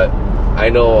go, but I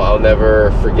know I'll never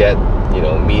forget, you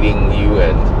know, meeting you,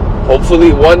 and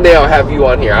hopefully one day I'll have you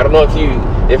on here. I don't know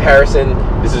if Harrison,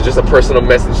 this is just a personal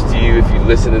message to you, if you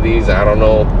listen to these, I don't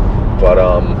know, but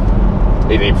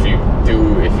if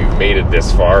you've made it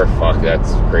this far, fuck,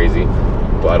 that's crazy.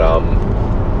 But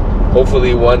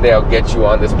hopefully one day I'll get you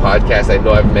on this podcast. I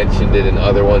know I've mentioned it in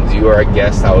other ones. You are a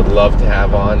guest I would love to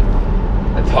have on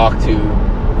and talk to.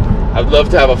 I'd love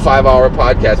to have a 5-hour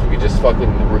podcast. We could just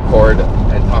fucking record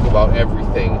and talk about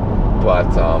everything.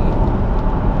 But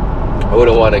I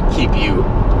wouldn't want to keep you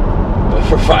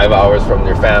for 5 hours from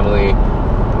your family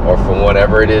or from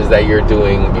whatever it is that you're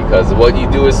doing, because what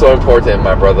you do is so important,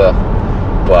 my brother.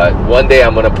 But one day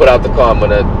I'm going to put out the call. I'm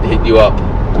going to hit you up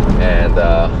and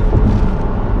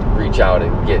reach out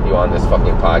and get you on this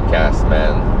fucking podcast,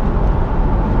 man.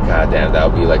 God damn, that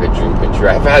would be like a dream come true.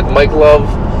 I've had Mike Love,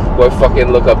 who I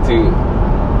fucking look up to.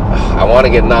 I want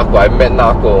to get Nako. I met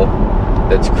Nako.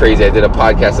 That's crazy. I did a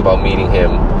podcast about meeting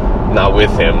him. Not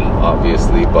with him,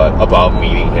 obviously, but about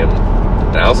meeting him.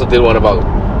 And I also did one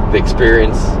about the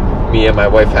experience me and my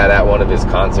wife had at one of his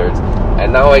concerts.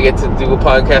 And now I get to do a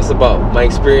podcast about my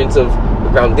experience of the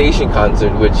Groundation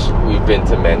concert, which we've been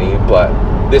to many, but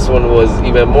this one was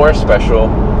even more special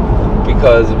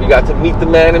because we got to meet the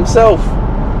man himself.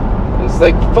 And it's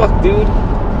like, fuck, dude.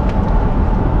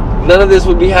 None of this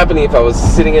would be happening if I was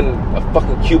sitting in a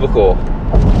fucking cubicle,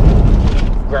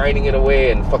 grinding it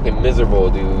away and fucking miserable,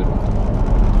 dude.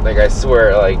 Like, I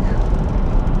swear, like,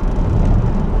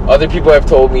 other people have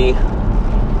told me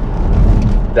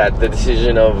that the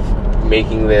decision of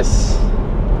making this,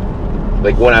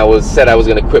 like, when I said I was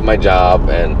going to quit my job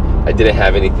and I didn't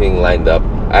have anything lined up,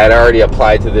 I had already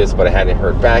applied to this, but I hadn't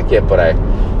heard back yet. But I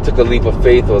took a leap of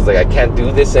faith. I was like, I can't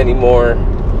do this anymore.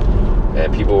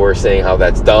 And people were saying how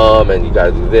that's dumb and you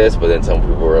gotta do this, but then some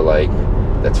people were like,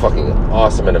 that's fucking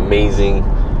awesome and amazing.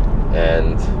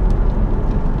 And,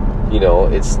 you know,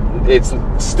 it's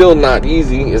still not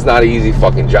easy. It's not an easy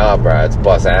fucking job, bro. It's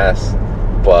bust ass.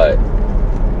 But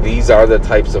these are the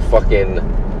types of fucking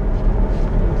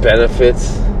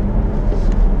benefits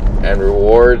and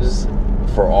rewards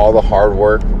for all the hard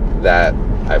work that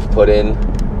I've put in.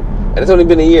 And it's only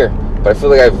been a year, but I feel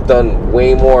like I've done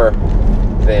way more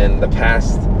than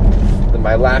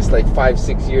my last like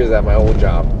 5-6 years at my old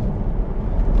job.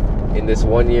 In this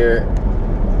 1 year,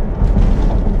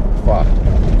 fuck,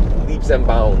 leaps and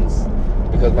bounds.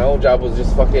 Because my old job was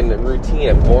just fucking routine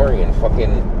and boring and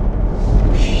fucking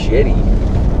shitty.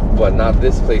 But not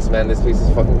this place, man. This place is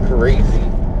fucking crazy.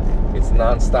 It's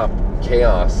non-stop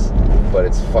chaos, but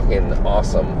it's fucking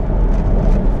awesome.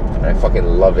 And I fucking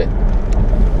love it.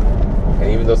 And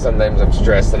even though sometimes I'm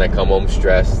stressed and I come home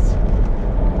stressed,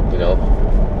 you know,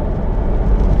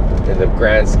 the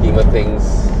grand scheme of things,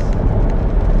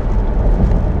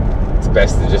 it's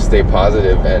best to just stay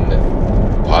positive, and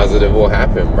positive will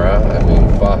happen, bruh. I mean,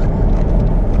 fuck.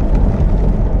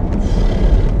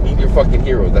 Meet your fucking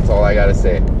heroes. That's all I gotta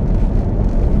say.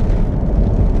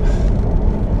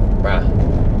 Bruh.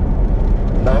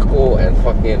 Nako and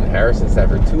fucking Harrison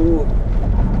Stafford,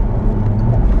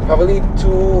 probably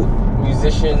two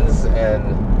musicians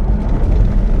and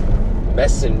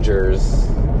messengers,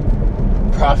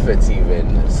 prophets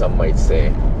even, some might say,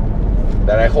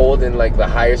 that I hold in like the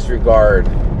highest regard,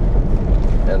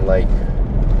 and like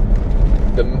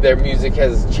their music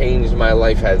has changed my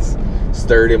life, has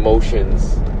stirred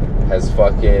emotions, has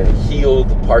fucking healed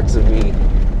parts of me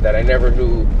that I never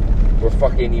knew were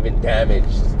fucking even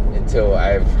damaged until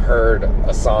I've heard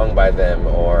a song by them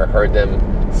or heard them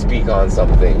speak on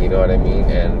something, you know what I mean?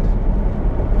 And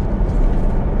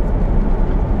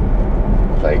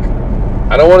like,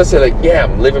 I don't want to say like, yeah,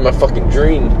 I'm living my fucking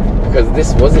dream, because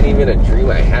this wasn't even a dream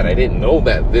I had. I didn't know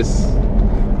that this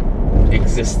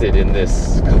existed in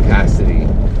this capacity,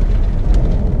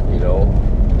 you know?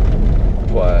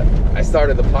 But I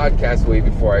started the podcast way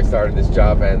before I started this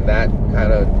job, and that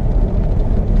kind of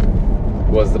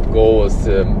was the goal, was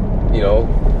to, you know,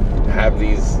 have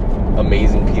these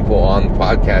amazing people on the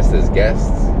podcast as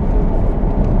guests.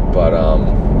 But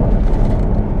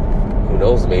who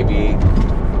knows, maybe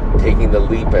taking the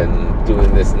leap and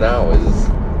doing this now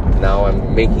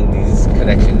I'm making these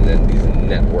connections and these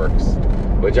networks,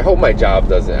 which I hope my job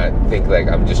doesn't. I think like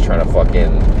I'm just trying to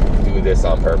fucking do this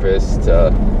on purpose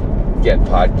to get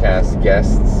podcast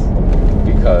guests,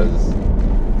 because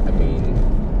I mean,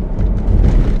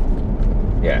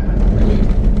 yeah, I mean,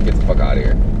 get the fuck out of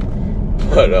here.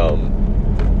 But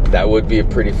that would be a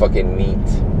pretty fucking neat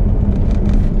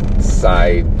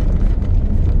side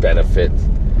benefit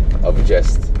of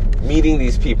just meeting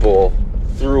these people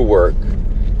through work,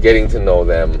 getting to know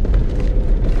them,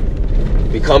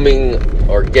 becoming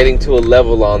or getting to a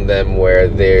level on them where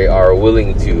they are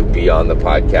willing to be on the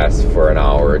podcast for an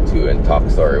hour or two and talk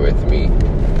story with me,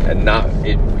 and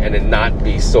not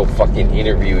be so fucking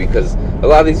interviewy, because a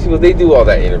lot of these people, they do all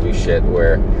that interview shit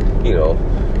where, you know,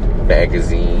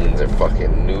 magazines or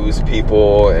fucking news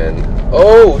people, and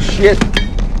oh shit,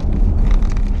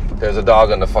 there's a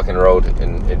dog on the fucking road,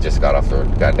 and it just got off the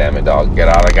road. God damn it, dog, get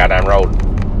out of the goddamn road.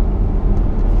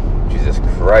 Jesus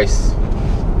Christ.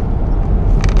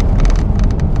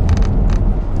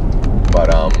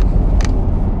 But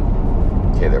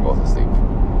okay, they're both asleep.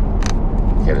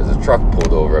 Okay, there's a truck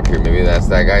pulled over up here. Maybe that's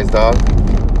that guy's dog.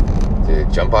 Did it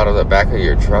jump out of the back of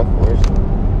your truck? What the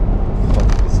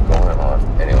fuck is going on?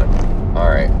 Anyway,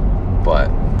 alright. But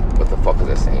what the fuck is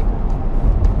I saying?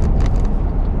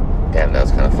 Damn, that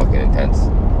was kind of fucking intense.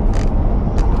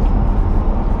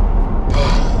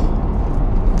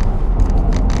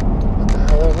 What the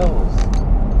hell are those?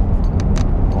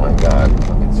 Oh my god,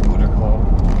 fucking scooter club.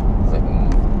 It's like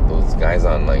those guys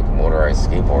on like motorized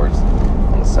skateboards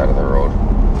on the side of the road.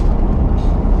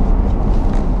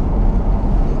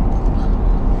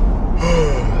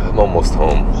 I'm almost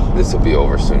home. This will be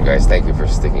over soon, guys. Thank you for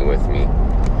sticking with me.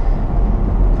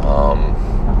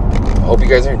 I hope you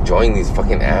guys are enjoying these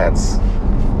fucking ads.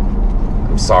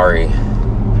 I'm sorry.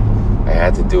 I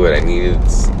had to do it. I needed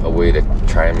a way to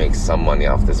try and make some money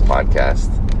off this podcast.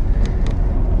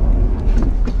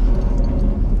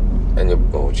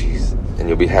 And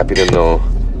you'll be happy to know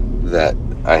that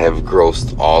I have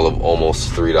grossed all of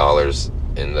almost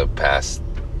 $3 in the past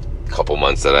couple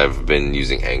months that I've been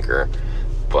using Anchor.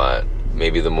 But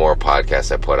maybe the more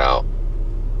podcasts I put out,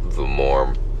 the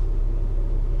more,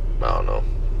 I don't know,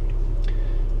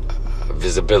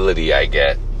 visibility I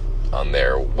get on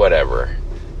there, whatever.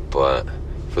 But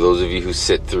for those of you who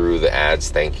sit through the ads,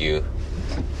 thank you.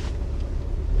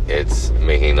 It's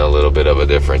making a little bit of a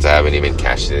difference. I haven't even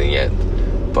cashed it in yet,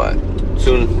 but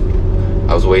soon.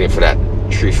 I was waiting for that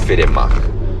Trifide mock.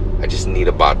 I just need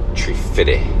about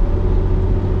Trifide.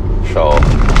 So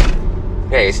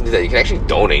yeah, you can do that. You can actually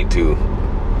donate too.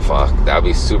 Fuck, that would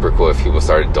be super cool if people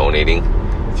started donating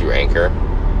through Anchor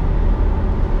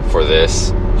for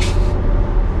this.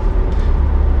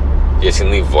 You guys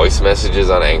can leave voice messages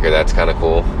on Anchor. That's kind of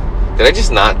cool. Did I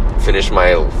just not finish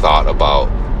my thought about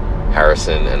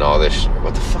Harrison and all this?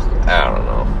 What the fuck? I don't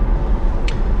know.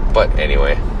 But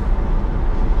anyway,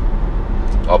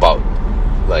 about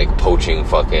like poaching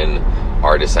fucking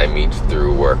artists I meet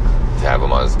through work to have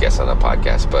them on as guests on the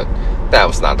podcast. But that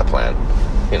was not the plan,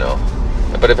 you know.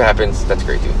 But if it happens, that's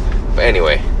great too. But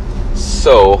anyway,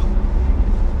 so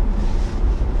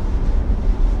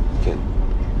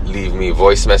leave me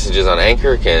voice messages on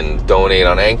Anchor, can donate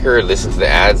on Anchor, listen to the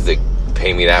ads, the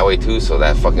pay me that way too, so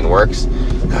that fucking works.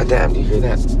 God damn, do you hear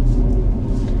that?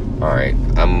 Alright,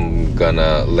 I'm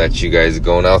gonna let you guys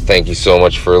go now. Thank you so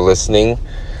much for listening.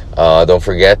 Don't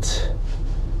forget,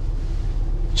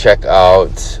 check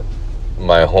out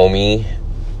my homie,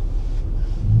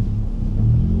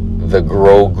 the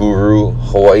Grow Guru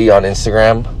Hawaii on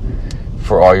Instagram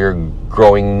for all your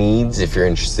growing needs. If you're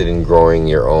interested in growing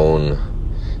your own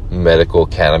medical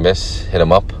cannabis, hit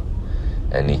him up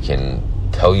and he can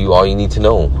tell you all you need to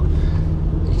know.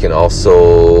 You can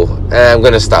also, I'm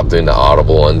gonna stop doing the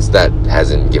Audible ones. That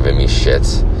hasn't given me shit.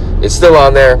 It's still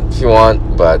on there if you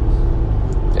want, but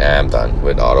yeah, I'm done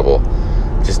with Audible.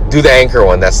 Just do the Anchor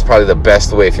one. That's probably the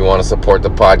best way if you want to support the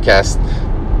podcast.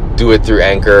 Do it through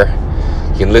Anchor.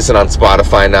 You can listen on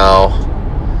Spotify now.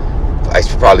 I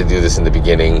should probably do this in the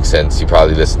beginning, since you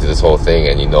probably listened to this whole thing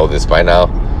and you know this by now.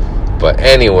 But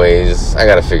anyways, I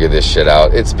gotta figure this shit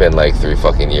out. It's been like 3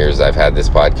 fucking years I've had this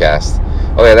podcast.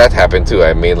 Oh yeah, that happened too.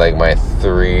 I made like my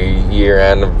 3-year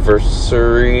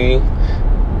anniversary,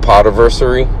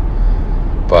 podiversary.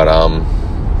 But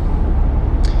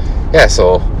yeah,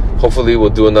 so hopefully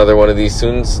we'll do another one of these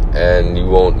soon, and you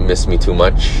won't miss me too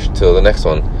much till the next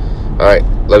one. Alright,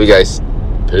 love you guys.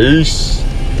 Peace.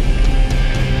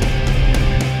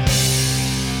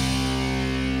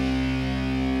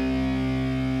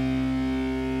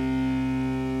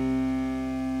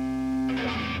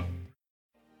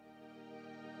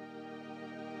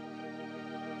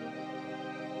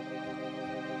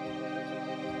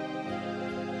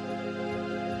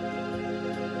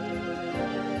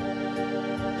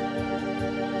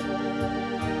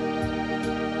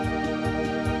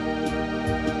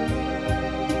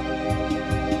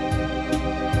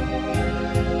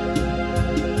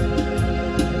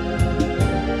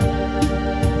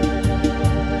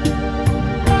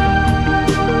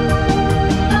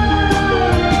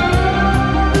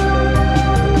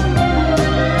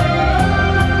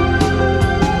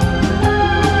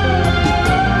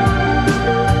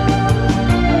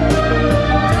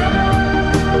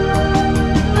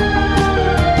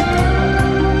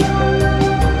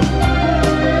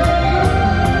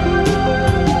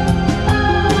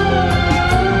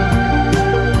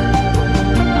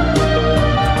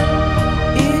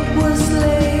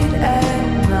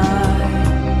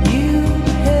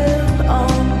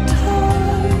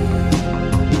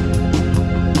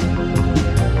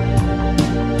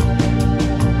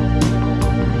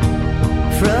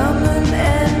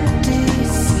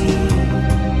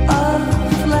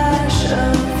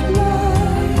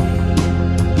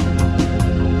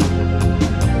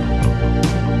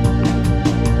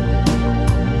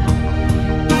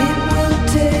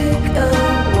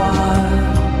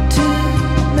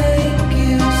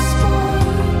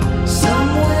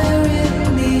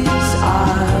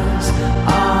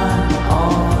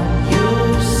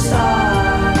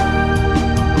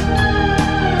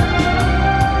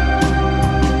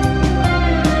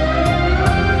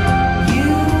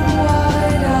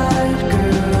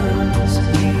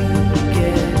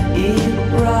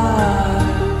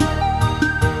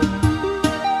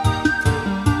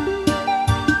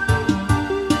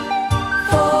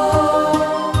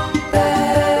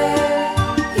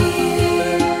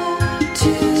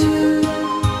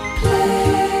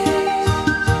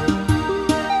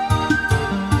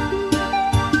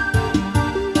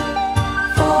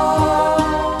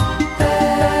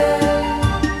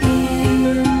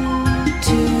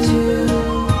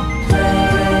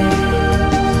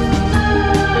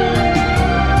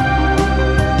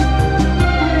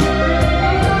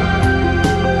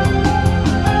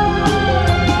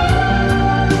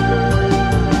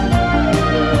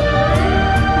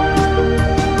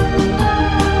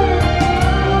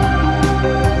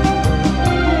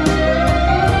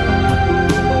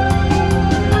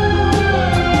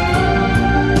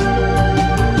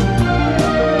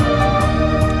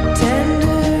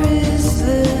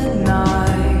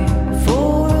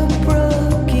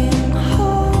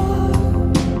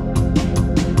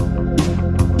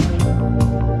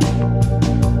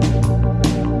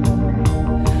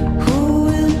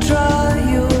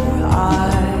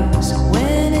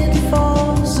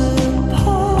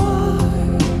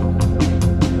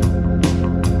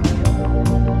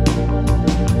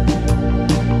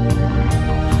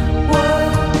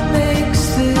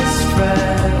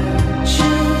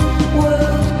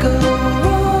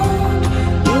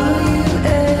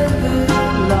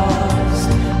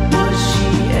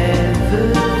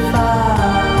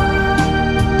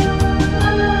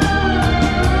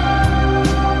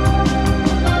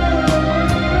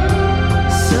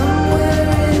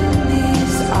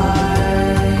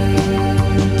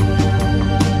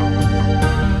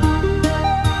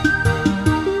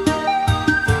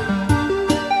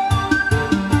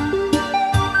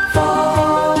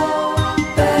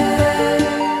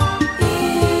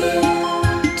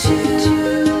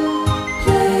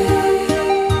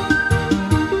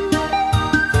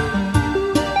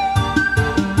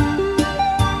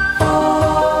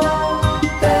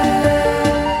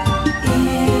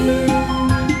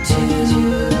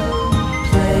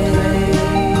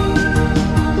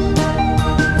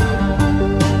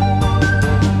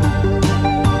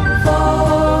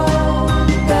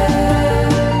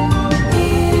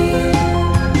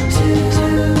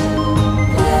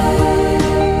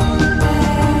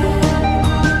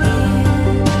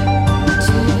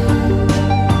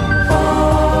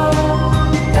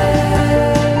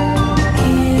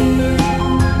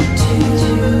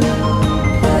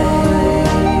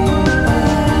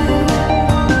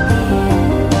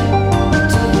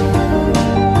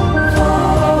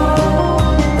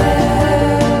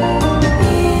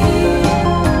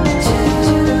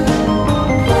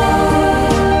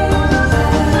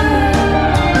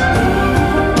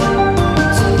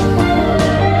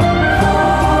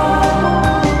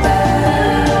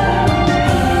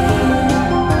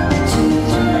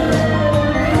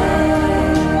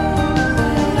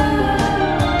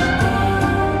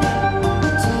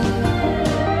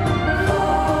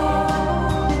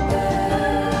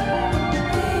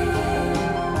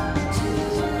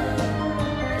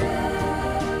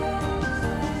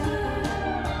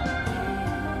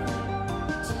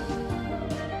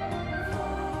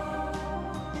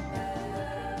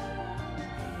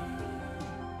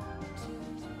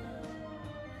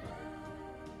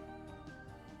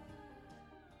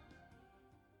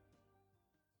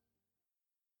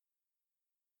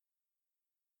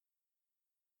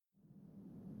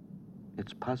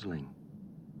 It's puzzling.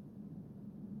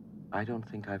 I don't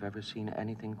think I've ever seen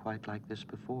anything quite like this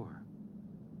before.